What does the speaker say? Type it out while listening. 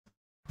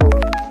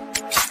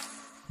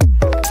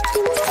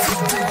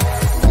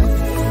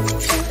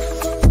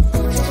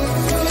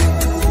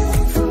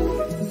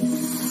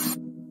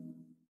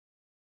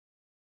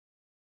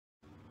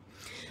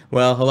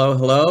Well,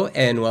 hello,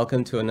 and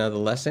welcome to another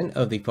lesson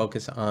of the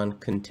Focus on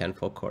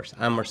Contentful course.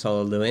 I'm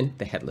Marcelo Lewin,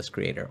 the Headless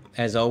Creator.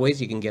 As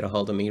always, you can get a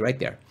hold of me right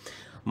there,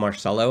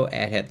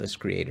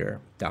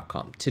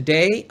 marcelo@headlesscreator.com.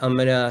 Today, I'm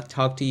going to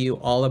talk to you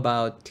all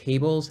about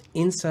tables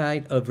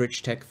inside of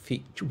rich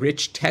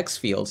text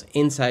fields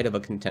inside of a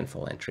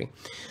Contentful entry.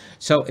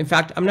 So, in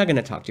fact, I'm not going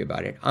to talk to you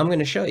about it. I'm going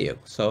to show you.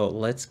 So,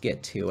 let's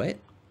get to it.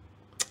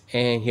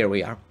 And here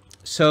we are.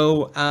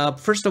 So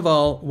first of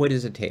all, what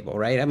is a table,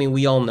 right? I mean,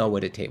 we all know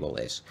what a table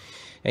is.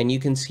 And you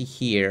can see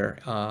here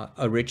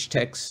a rich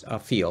text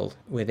field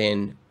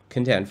within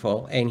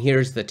Contentful. And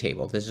here's the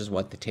table. This is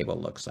what the table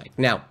looks like.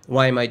 Now,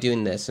 why am I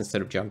doing this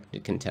instead of jumping to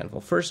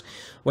Contentful? First,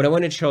 what I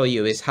want to show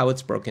you is how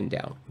it's broken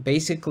down.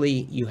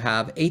 Basically, you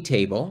have a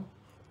table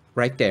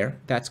right there.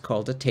 That's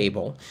called a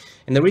table.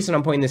 And the reason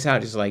I'm pointing this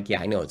out is like,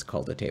 yeah, I know it's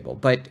called a table,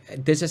 but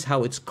this is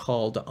how it's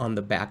called on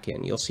the back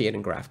end. You'll see it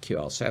in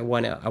GraphQL. So I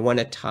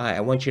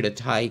want you to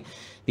tie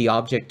the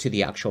object to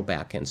the actual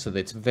back end so that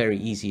it's very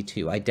easy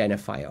to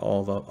identify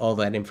all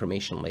that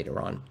information later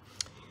on.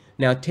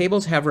 Now,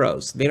 tables have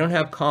rows. They don't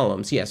have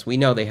columns. Yes, we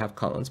know they have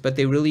columns, but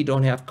they really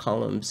don't have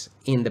columns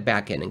in the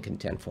back end in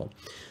Contentful.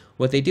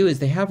 What they do is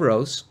they have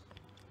rows,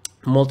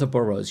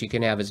 multiple rows. You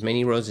can have as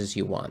many rows as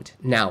you want.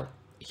 Now,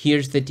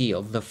 here's the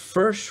deal. The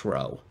first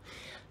row,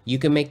 you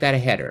can make that a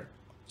header.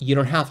 You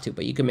don't have to,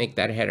 but you can make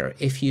that a header.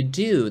 If you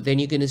do, then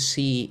you're going to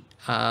see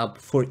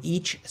for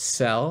each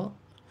cell,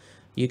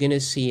 you're going to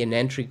see an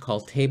entry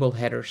called table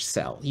header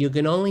cell. You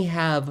can only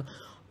have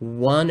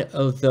one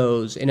of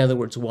those, in other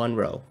words, one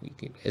row. You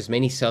can, as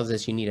many cells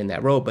as you need in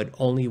that row, but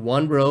only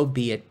one row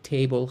be a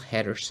table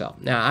header cell.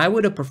 Now, I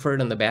would have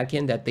preferred on the back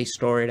end that they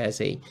store it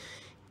as a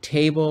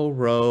table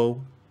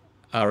row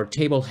or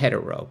table header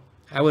row.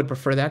 I would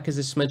prefer that because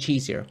it's much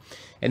easier.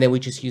 And then we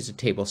just use a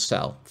table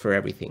cell for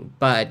everything.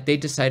 But they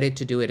decided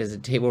to do it as a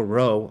table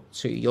row.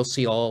 So you'll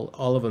see all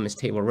of them as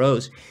table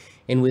rows.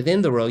 And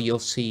within the row, you'll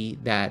see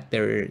that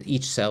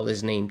each cell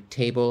is named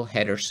table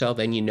header cell.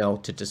 Then you know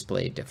to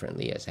display it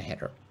differently as a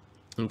header.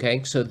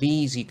 Okay, so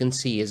these you can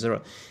see it's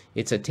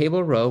a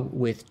table row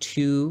with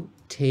two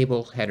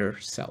table header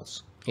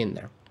cells in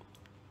there.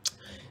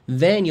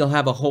 Then you'll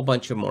have a whole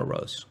bunch of more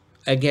rows.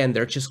 Again,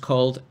 they're just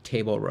called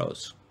table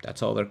rows.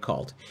 That's all they're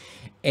called.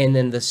 And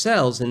then the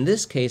cells in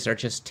this case are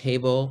just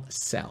table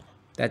cell.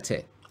 That's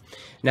it.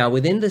 Now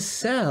within the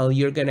cell,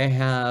 you're going to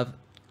have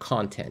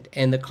content,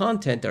 and the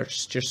content are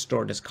just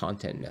stored as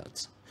content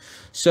nodes.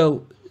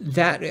 So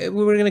that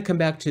we're going to come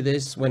back to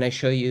this when I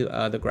show you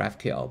the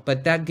GraphQL,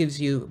 but that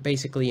gives you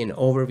basically an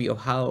overview of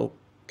how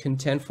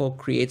Contentful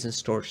creates and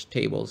stores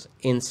tables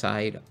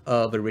inside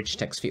of a rich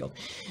text field.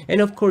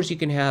 And of course, you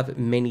can have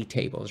many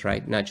tables,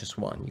 right? Not just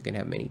one. You can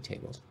have many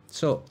tables.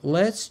 So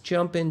let's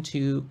jump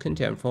into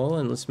Contentful,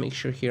 and let's make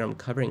sure here I'm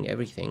covering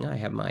everything. I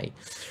have my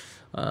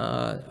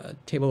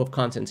table of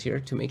contents here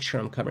to make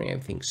sure I'm covering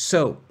everything.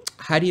 So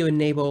how do you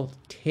enable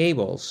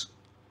tables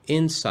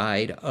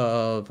inside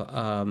of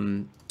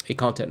a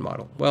content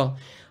model? Well,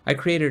 I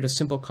created a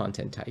simple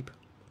content type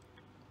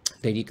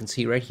that you can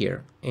see right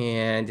here,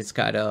 and it's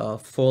got a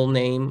full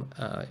name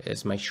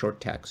as my short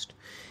text,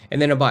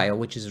 and then a bio,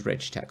 which is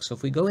rich text. So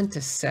if we go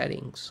into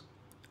settings,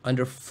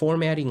 under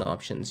formatting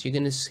options, you're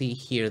going to see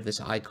here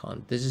this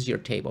icon. This is your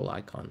table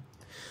icon.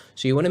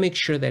 So you want to make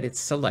sure that it's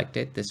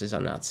selected. This is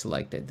not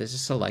selected. This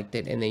is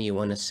selected, and then you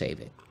want to save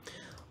it.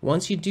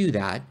 Once you do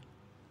that,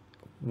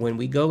 when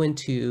we go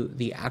into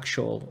the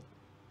actual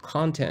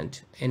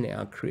content and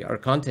our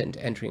content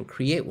entry and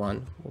create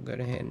one, we'll go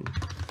ahead and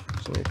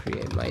I'm going to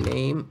create my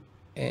name,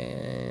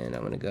 and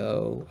I'm going to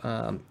go,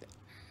 I'm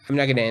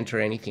not going to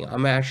enter anything.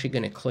 I'm actually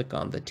going to click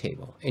on the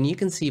table. And you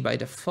can see by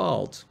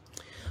default,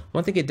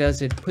 one thing it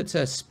does, it puts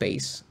a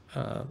space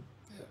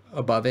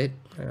above it.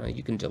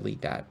 You can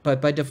delete that. But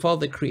by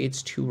default, it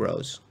creates two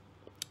rows,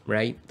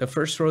 right? The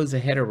first row is a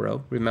header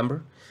row.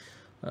 Remember,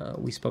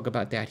 we spoke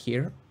about that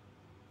here.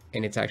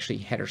 And it's actually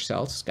header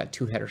cells. It's got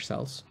two header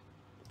cells.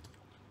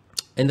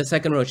 And the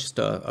second row is just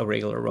a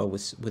regular row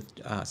with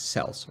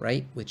cells,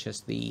 right? Which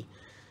is the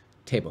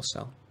table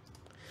cell.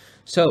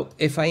 So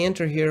if I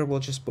enter here,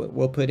 we'll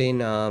put in,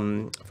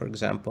 for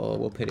example,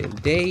 we'll put in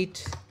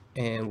date,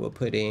 and we'll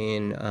put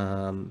in,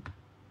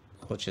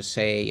 we'll just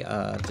say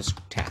this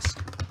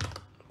task.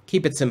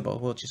 Keep it simple.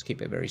 We'll just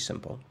keep it very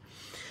simple.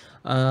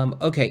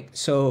 Okay,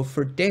 so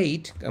for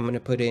date, I'm going to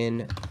put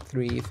in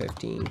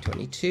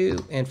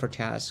 3/15/22, and for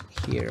task,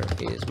 here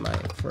is my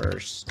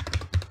first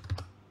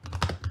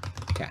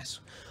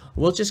task.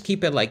 We'll just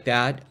keep it like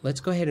that.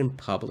 Let's go ahead and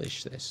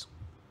publish this.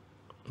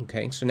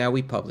 Okay, so now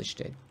we published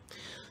it.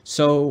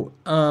 So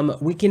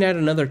we can add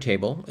another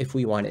table if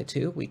we wanted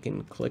to. We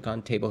can click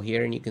on table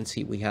here, and you can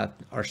see we have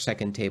our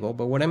second table.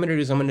 But what I'm going to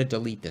do is I'm going to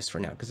delete this for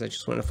now because I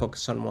just want to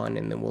focus on one,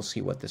 and then we'll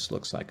see what this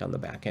looks like on the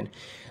back end.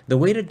 The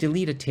way to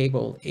delete a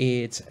table,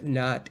 it's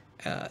not,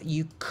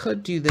 you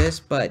could do this,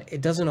 but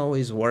it doesn't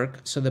always work.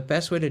 So the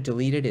best way to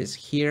delete it is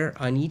here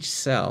on each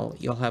cell,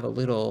 you'll have a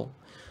little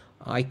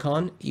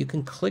icon. You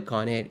can click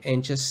on it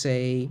and just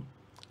say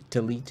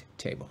delete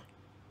table.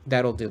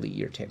 That'll delete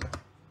your table.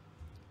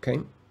 Okay.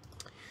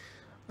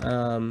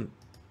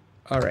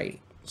 All right,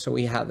 so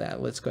we have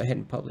that. Let's go ahead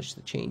and publish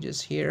the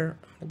changes here.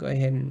 I'm gonna go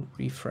ahead and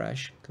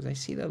refresh because I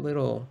see that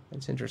little,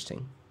 it's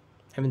interesting.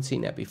 I haven't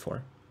seen that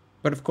before,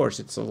 but of course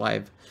it's a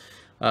live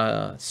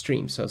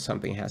stream, so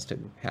something has to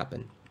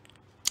happen.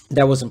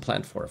 That wasn't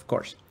planned for, of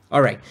course.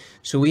 All right,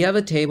 so we have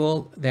a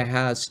table that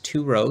has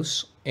 2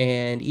 rows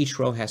and each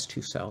row has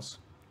 2 cells.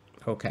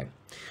 Okay,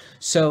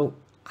 so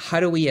how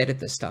do we edit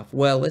this stuff?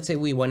 Well, let's say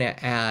we want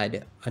to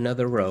add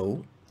another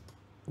row.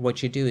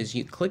 What you do is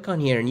you click on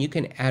here and you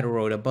can add a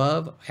row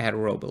above, add a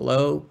row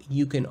below.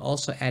 You can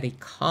also add a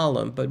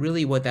column, but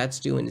really what that's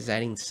doing is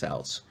adding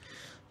cells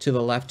to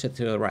the left to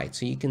the right.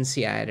 So you can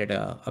see I added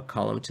a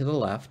column to the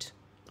left.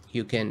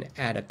 You can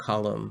add a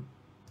column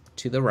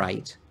to the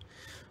right.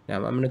 Now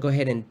I'm going to go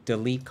ahead and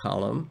delete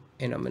column,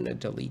 and I'm going to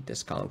delete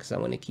this column because I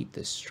want to keep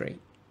this straight.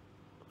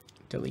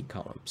 Delete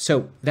column.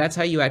 So that's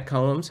how you add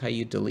columns, how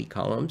you delete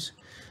columns.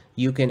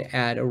 You can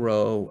add a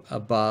row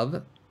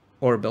above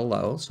or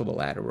below. So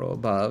we'll add a row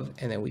above,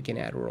 and then we can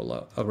add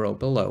a row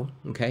below.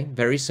 Okay,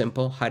 very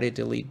simple. How to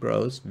delete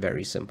rows?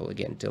 Very simple.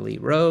 Again,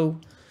 delete row.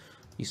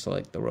 You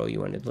select the row you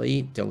want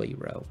to delete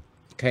row.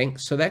 Okay,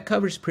 so that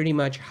covers pretty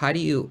much how do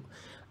you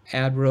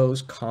add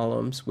rows,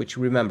 columns, which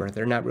remember,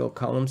 they're not real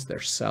columns, they're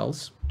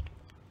cells.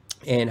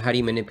 And how do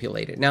you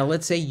manipulate it? Now,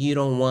 let's say you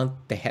don't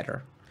want the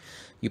header.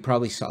 You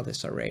probably saw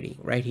this already,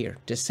 right here.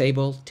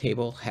 Disable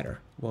table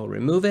header. We'll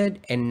remove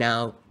it, and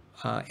now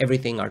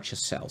everything are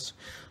just cells.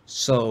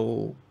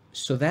 So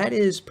that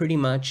is pretty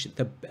much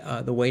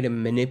the way to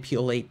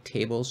manipulate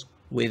tables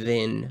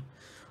within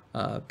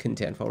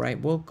Contentful,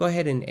 right? We'll go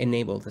ahead and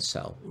enable the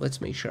cell. Let's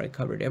make sure I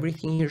covered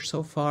everything here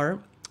so far.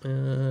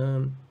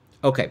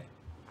 Okay.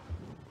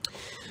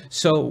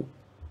 So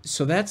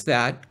that's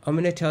that. I'm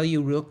going to tell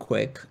you real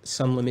quick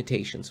some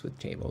limitations with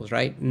tables,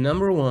 right?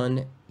 Number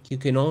one, you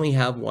can only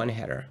have one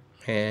header,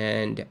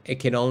 and it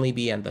can only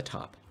be at the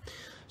top.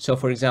 So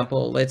for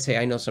example, let's say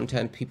I know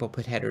sometimes people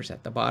put headers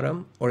at the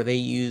bottom, or they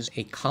use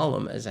a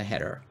column as a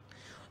header.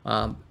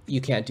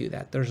 You can't do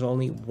that. There's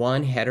only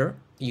one header.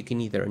 You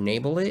can either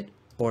enable it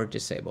or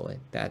disable it.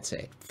 That's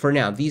it. For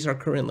now, these are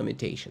current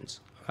limitations.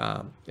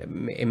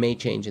 It may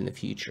change in the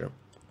future.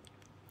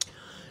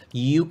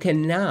 You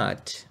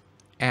cannot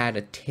add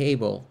a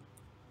table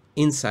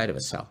inside of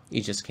a cell.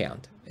 You just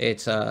can't.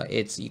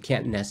 You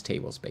can't nest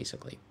tables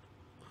basically.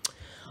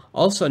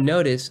 Also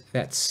notice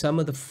that some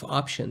of the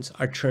options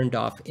are turned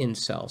off in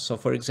cells. So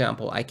for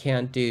example, I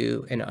can't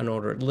do an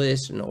unordered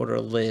list, an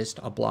ordered list,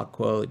 a block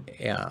quote,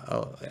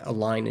 a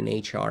line in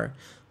HR,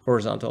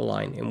 horizontal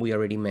line, and we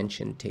already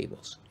mentioned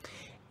tables.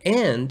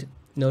 And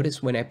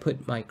notice when I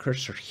put my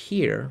cursor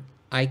here,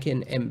 I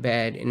can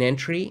embed an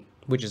entry,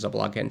 which is a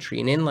block entry,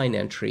 an inline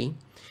entry,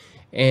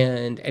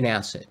 and an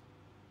asset,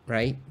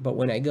 right? But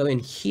when I go in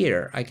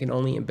here, I can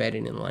only embed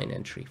an inline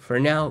entry. For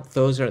now,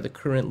 those are the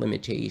current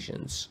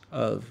limitations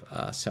of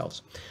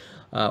cells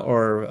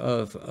or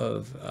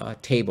of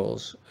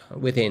tables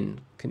within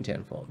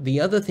Contentful.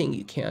 The other thing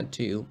you can't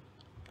do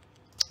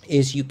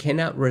is you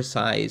cannot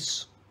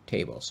resize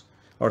tables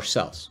or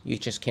cells. You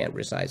just can't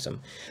resize them,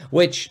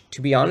 which,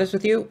 to be honest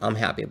with you, I'm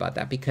happy about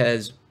that,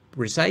 because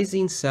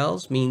resizing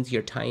cells means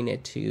you're tying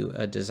it to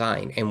a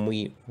design. And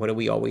what do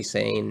we always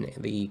say in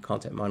the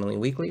Content Modeling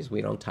Weeklies?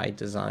 We don't tie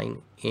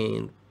design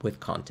in with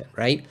content,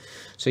 right?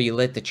 So you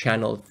let the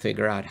channel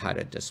figure out how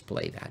to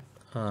display that.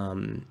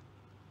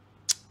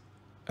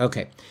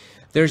 Okay,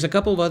 there's a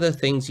couple of other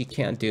things you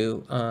can't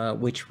do,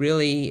 which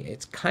really,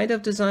 it's kind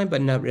of design,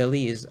 but not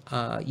really, is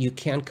you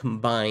can't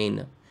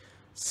combine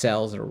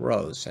cells or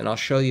rows. And I'll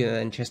show you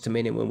in just a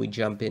minute when we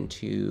jump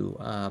into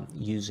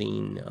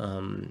using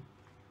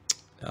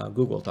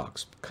Google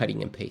Docs,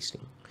 cutting and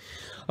pasting.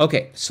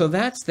 Okay, so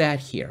that's that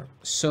here.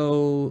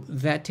 So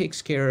that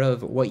takes care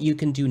of what you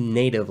can do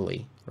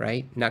natively,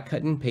 right? Not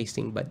cutting and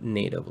pasting, but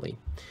natively.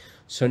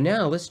 So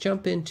now let's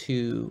jump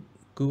into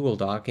Google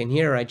Doc, and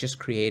here I just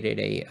created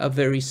a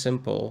very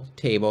simple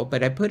table,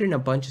 but I put in a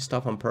bunch of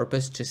stuff on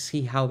purpose to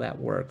see how that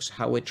works,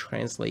 how it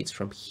translates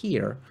from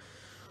here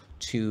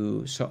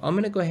to, so I'm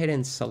going to go ahead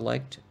and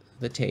select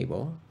the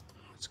table.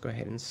 Let's go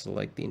ahead and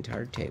select the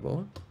entire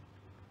table.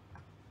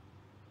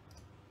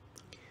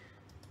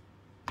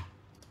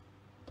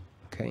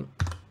 Okay,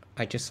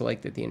 I just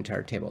selected the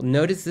entire table.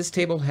 Notice this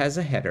table has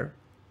a header.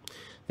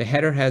 The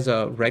header has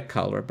a red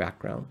color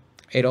background.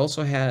 It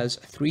also has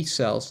 3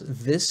 cells.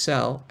 This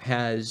cell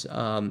has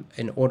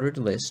an ordered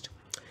list.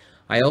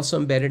 I also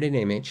embedded an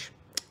image.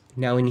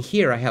 Now in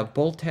here I have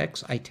bold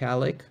text,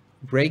 italic,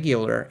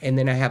 regular, and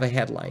then I have a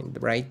headline,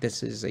 right?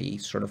 This is a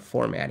sort of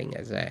formatting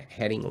as a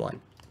heading 1.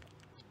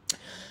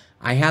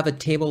 I have a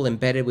table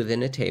embedded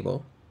within a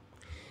table.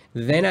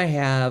 Then I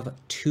have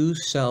 2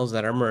 cells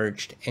that are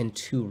merged and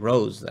 2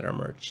 rows that are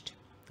merged.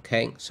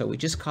 Okay, so we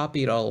just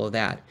copied all of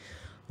that.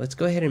 Let's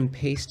go ahead and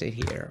paste it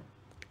here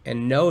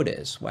and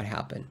notice what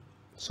happened.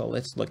 So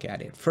let's look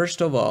at it.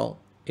 First of all,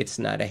 it's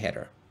not a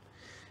header.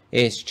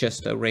 It's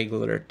just a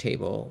regular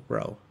table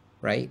row,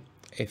 right?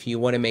 if you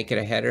want to make it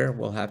a header,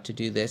 we'll have to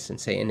do this and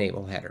say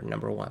enable header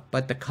number 1.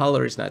 But the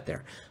color is not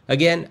there.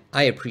 Again,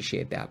 I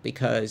appreciate that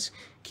because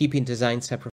keeping design separate